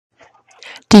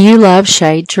Do you love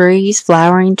shade trees,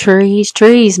 flowering trees?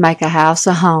 Trees make a house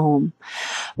a home.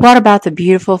 What about the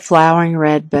beautiful flowering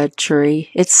redbud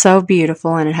tree? It's so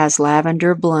beautiful and it has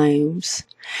lavender blooms.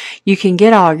 You can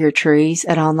get all your trees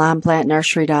at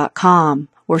onlineplantnursery.com.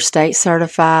 We're state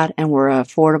certified and we're an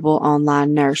affordable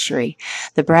online nursery.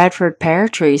 The Bradford pear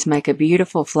trees make a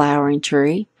beautiful flowering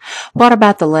tree. What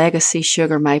about the legacy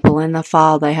sugar maple? In the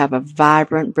fall they have a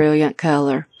vibrant, brilliant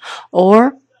color.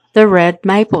 Or the red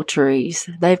maple trees.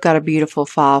 They've got a beautiful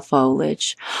fall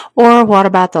foliage. Or what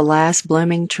about the last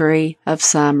blooming tree of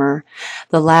summer,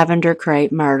 the lavender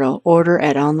crepe myrtle? Order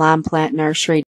at onlineplantnursery.com.